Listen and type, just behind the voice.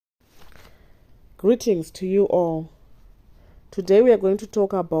Greetings to you all. Today we are going to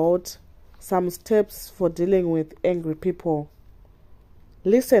talk about some steps for dealing with angry people.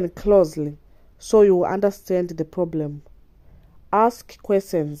 Listen closely so you will understand the problem. Ask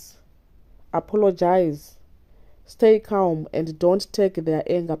questions. Apologize. Stay calm and don't take their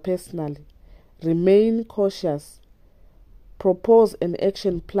anger personally. Remain cautious. Propose an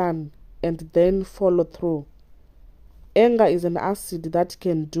action plan and then follow through. Anger is an acid that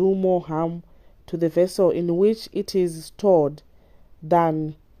can do more harm to the vessel in which it is stored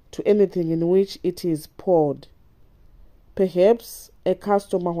than to anything in which it is poured. Perhaps a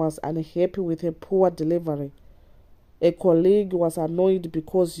customer was unhappy with a poor delivery. A colleague was annoyed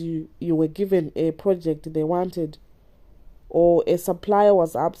because you were given a project they wanted, or a supplier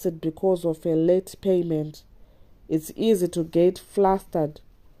was upset because of a late payment. It's easy to get flustered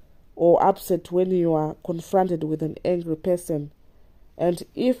or upset when you are confronted with an angry person. And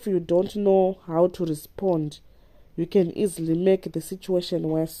if you don't know how to respond, you can easily make the situation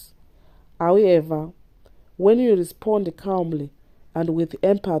worse. However, when you respond calmly and with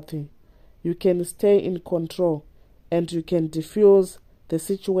empathy, you can stay in control and you can diffuse the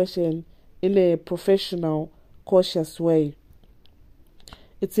situation in a professional, cautious way.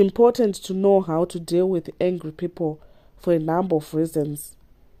 It's important to know how to deal with angry people for a number of reasons.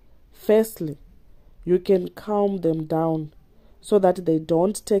 Firstly, you can calm them down so that they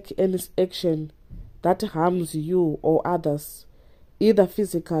don't take any action that harms you or others, either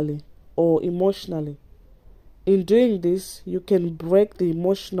physically or emotionally. In doing this, you can break the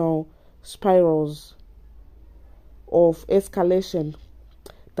emotional spirals of escalation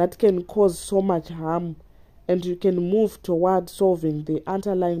that can cause so much harm, and you can move toward solving the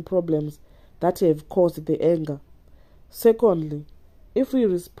underlying problems that have caused the anger. Secondly, if we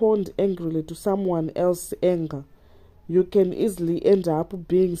respond angrily to someone else's anger, you can easily end up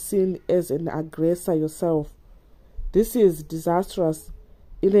being seen as an aggressor yourself. This is disastrous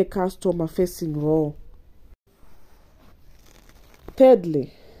in a customer-facing role.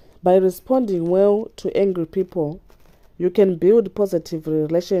 Thirdly, by responding well to angry people, you can build positive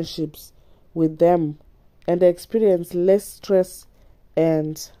relationships with them and experience less stress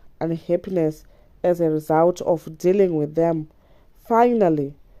and unhappiness as a result of dealing with them.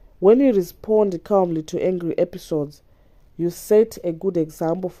 Finally, when you respond calmly to angry episodes, you set a good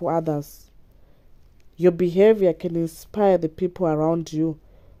example for others. Your behavior can inspire the people around you,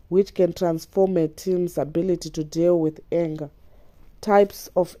 which can transform a team's ability to deal with anger. Types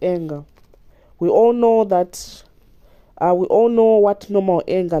of anger. We all know what normal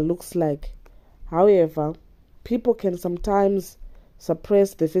anger looks like. However, people can sometimes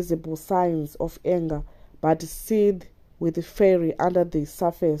suppress the visible signs of anger but seethe with fury under the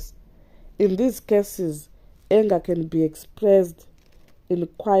surface. In these cases, anger can be expressed in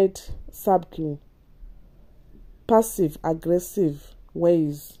quite subtle, passive-aggressive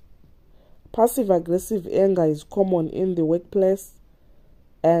ways. Passive-aggressive anger is common in the workplace,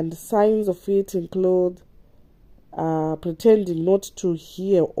 and signs of it include pretending not to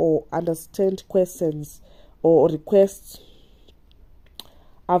hear or understand questions or requests,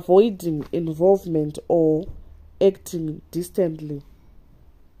 avoiding involvement or acting distantly,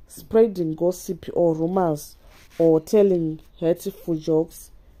 spreading gossip or rumors, or telling hurtful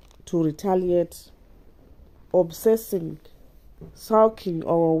jokes to retaliate, obsessing, sulking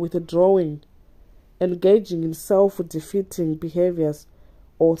or withdrawing, engaging in self-defeating behaviors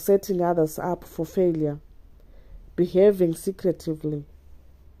or setting others up for failure, behaving secretively,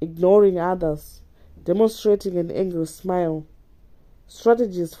 ignoring others, demonstrating an angry smile.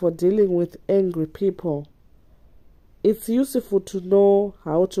 Strategies for dealing with angry people. It's useful to know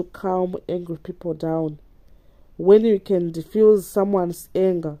how to calm angry people down. When you can diffuse someone's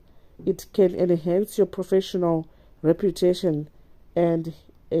anger, it can enhance your professional reputation and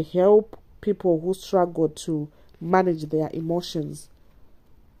help people who struggle to manage their emotions.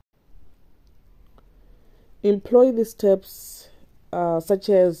 Employ the steps such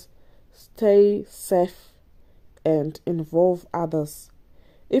as stay safe and involve others.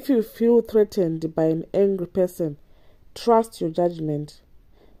 If you feel threatened by an angry person, trust your judgment.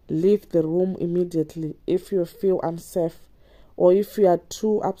 Leave the room immediately if you feel unsafe or if you are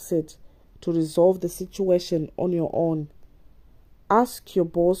too upset to resolve the situation on your own. Ask your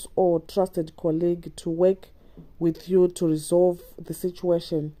boss or trusted colleague to work with you to resolve the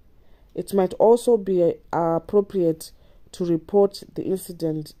situation. It might also be appropriate to report the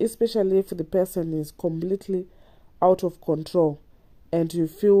incident, especially if the person is completely out of control and you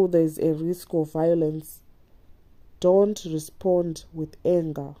feel there is a risk of violence. Don't respond with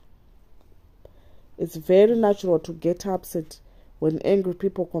anger. It's very natural to get upset when angry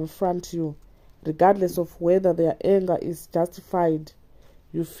people confront you, regardless of whether their anger is justified.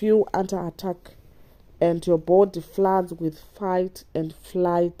 You feel under attack and your body floods with fight and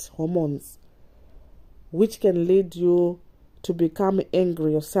flight hormones, which can lead you to become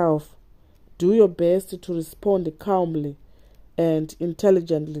angry yourself. Do your best to respond calmly and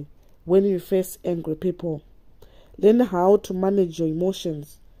intelligently when you face angry people. Learn how to manage your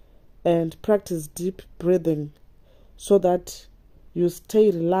emotions and practice deep breathing so that you stay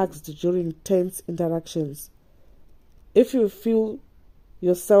relaxed during tense interactions. If you feel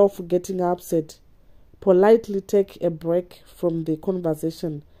yourself getting upset, politely take a break from the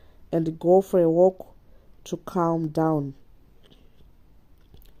conversation and go for a walk to calm down.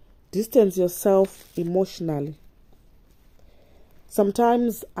 Distance yourself emotionally.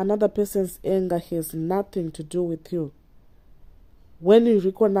 Sometimes another person's anger has nothing to do with you. When you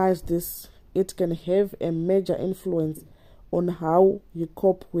recognize this, it can have a major influence on how you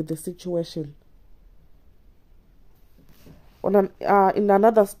cope with the situation. In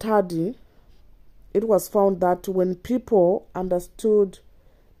another study, it was found that when people understood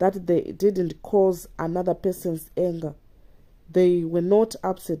that they didn't cause another person's anger, they were not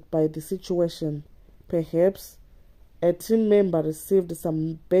upset by the situation. Perhaps a team member received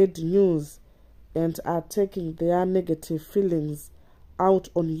some bad news and are taking their negative feelings out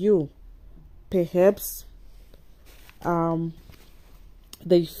on you. Perhaps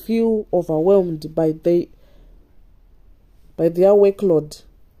they feel overwhelmed by their workload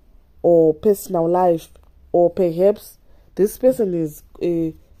or personal life, or perhaps this person is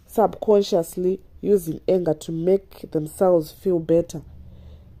subconsciously using anger to make themselves feel better.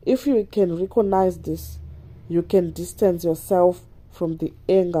 If you can recognize this, you can distance yourself from the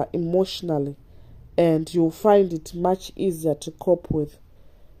anger emotionally, and you'll find it much easier to cope with.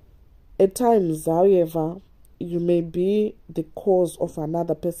 At times, however, you may be the cause of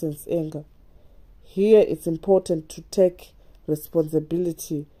another person's anger. Here, it's important to take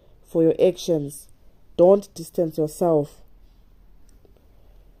responsibility for your actions. Don't distance yourself.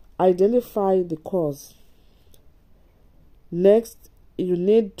 Identify the cause. Next, you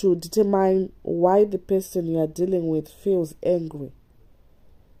need to determine why the person you are dealing with feels angry.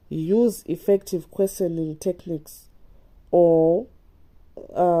 Use effective questioning techniques or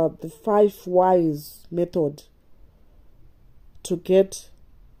the 5 whys method to get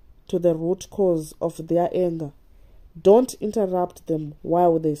to the root cause of their anger. Don't interrupt them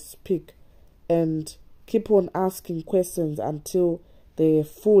while they speak, and keep on asking questions until they have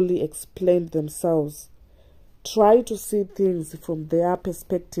fully explained themselves. Try to see things from their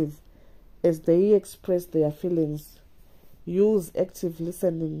perspective as they express their feelings. Use active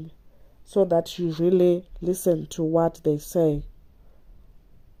listening so that you really listen to what they say.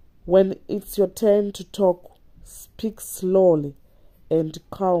 When it's your turn to talk, speak slowly and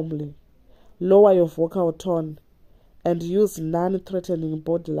calmly. Lower your vocal tone and use non-threatening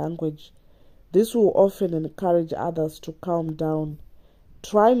body language. This will often encourage others to calm down.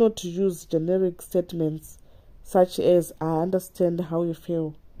 Try not to use generic statements such as "I understand how you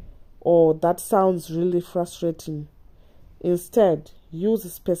feel" or "that sounds really frustrating." Instead,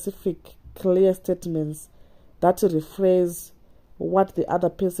 use specific, clear statements that rephrase what the other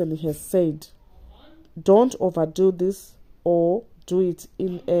person has said. Don't overdo this or do it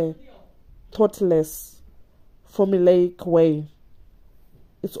in a thoughtless, formulaic way.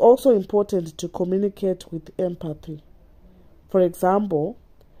 It's also important to communicate with empathy. For example,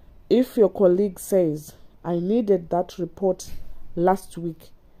 if your colleague says, "I needed that report last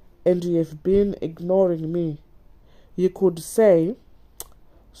week and you have been ignoring me," you could say,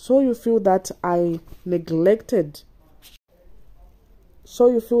 "So you feel that I neglected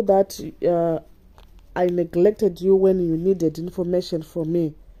you when you needed information from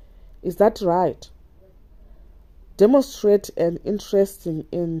me. Is that right?" Demonstrate an interest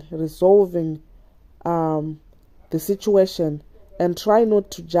in resolving the situation and try not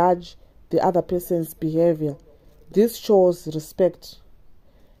to judge the other person's behavior. This shows respect.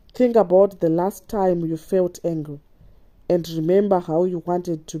 Think about the last time you felt angry and remember how you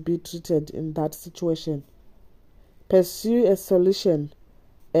wanted to be treated in that situation. Pursue a solution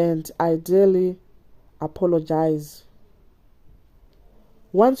and ideally apologize.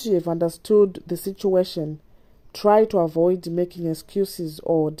 Once you have understood the situation, try to avoid making excuses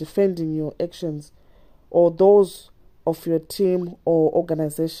or defending your actions or those of your team or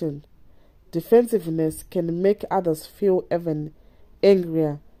organization. Defensiveness can make others feel even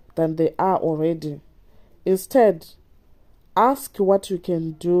angrier than they are already. Instead, ask what you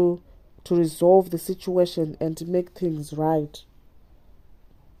can do to resolve the situation and make things right.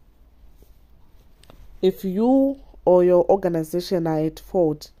 If you or your organization are at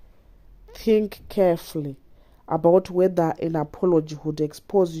fault, think carefully about whether an apology would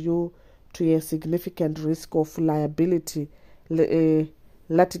expose you to a significant risk of liability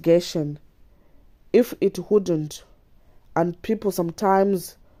litigation. If it wouldn't, and people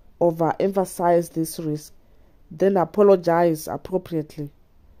sometimes overemphasize this risk, then apologize appropriately.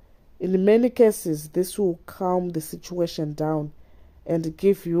 In many cases, this will calm the situation down and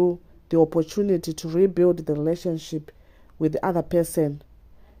give you the opportunity to rebuild the relationship with the other person.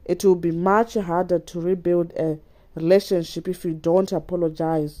 It will be much harder to rebuild a relationship if you don't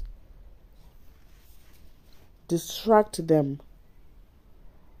apologize. Distract them.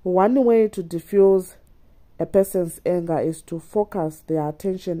 One way to diffuse a person's anger is to focus their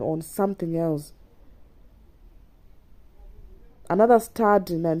attention on something else. Another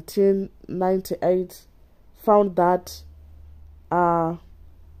study in 1998 found that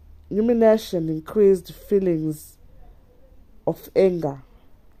rumination increased feelings of anger,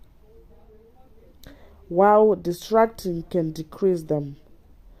 while distracting can decrease them.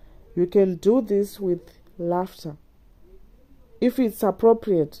 You can do this with laughter. If it's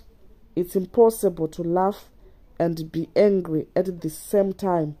appropriate, it's impossible to laugh and be angry at the same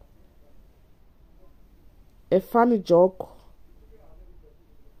time. A funny joke,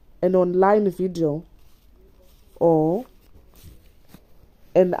 an online video, or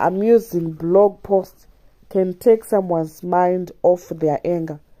an amusing blog post can take someone's mind off their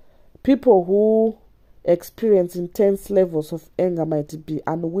anger. People who experience intense levels of anger might be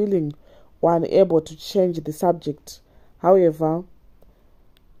unwilling or unable to change the subject, however,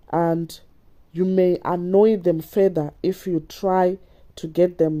 and you may annoy them further if you try to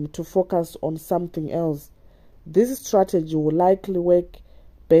get them to focus on something else. This strategy will likely work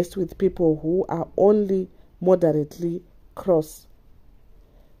best with people who are only moderately cross.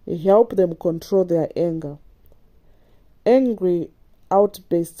 Help them control their anger. Angry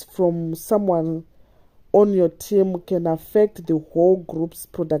outbursts from someone on your team can affect the whole group's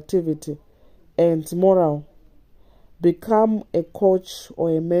productivity and morale. Become a coach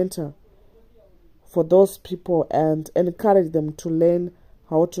or a mentor for those people and encourage them to learn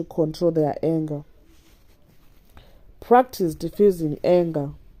how to control their anger. Practice diffusing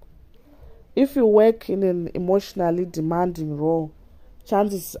anger. If you work in an emotionally demanding role,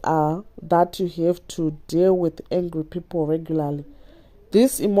 chances are that you have to deal with angry people regularly.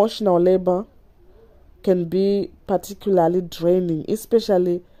 This emotional labor can be particularly draining,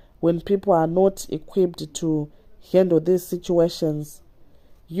 especially when people are not equipped to handle these situations.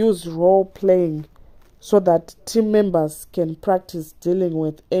 Use role playing so that team members can practice dealing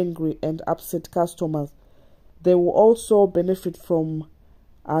with angry and upset customers. They will also benefit from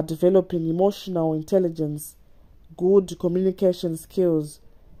developing emotional intelligence, good communication skills,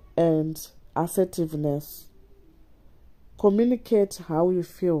 and assertiveness. Communicate how you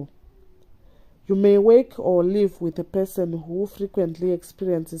feel. You may work or live with a person who frequently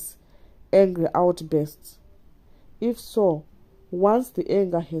experiences angry outbursts. If so, once the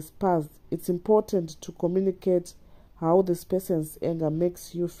anger has passed, it's important to communicate how this person's anger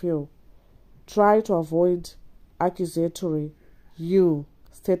makes you feel. Try to avoid accusatory "you"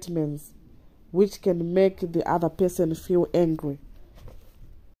 statements, which can make the other person feel angry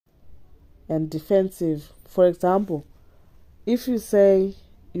and defensive. For example, if you say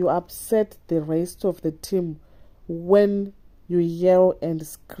you upset the rest of the team when you yell and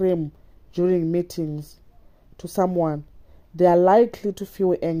scream during meetings to someone, they are likely to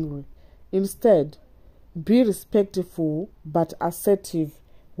feel angry. Instead, be respectful but assertive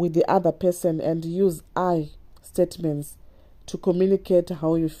with the other person and use "I" statements to communicate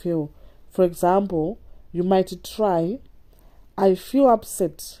how you feel. For example, you might try, "I feel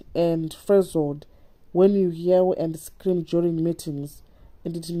upset and frazzled when you yell and scream during meetings,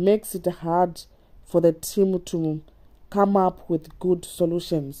 and it makes it hard for the team to come up with good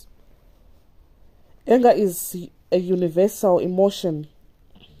solutions." Anger is a universal emotion,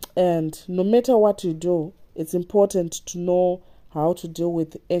 and no matter what you do, it's important to know how to deal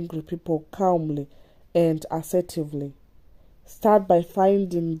with angry people calmly and assertively. Start by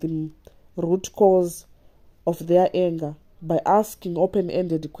finding the root cause of their anger by asking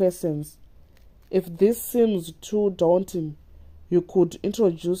open-ended questions. If this seems too daunting, you could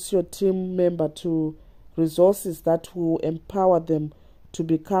introduce your team member to resources that will empower them to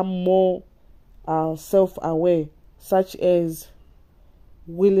become more self-aware, such as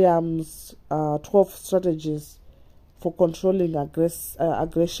Williams' 12 strategies for controlling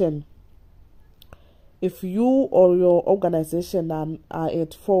aggression. If you or your organization are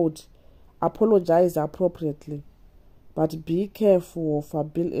at fault, apologize appropriately, but be careful of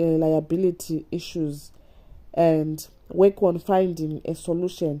liability issues and work on finding a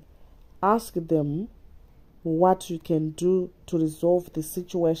solution Ask them what you can do to resolve the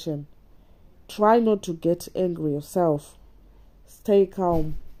situation. Try not to get angry yourself. Stay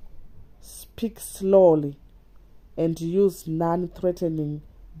calm. Speak slowly and use non-threatening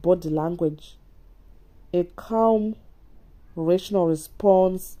body language. A calm, rational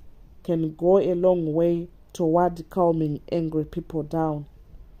response can go a long way toward calming angry people down.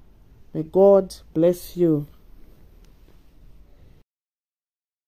 May God bless you.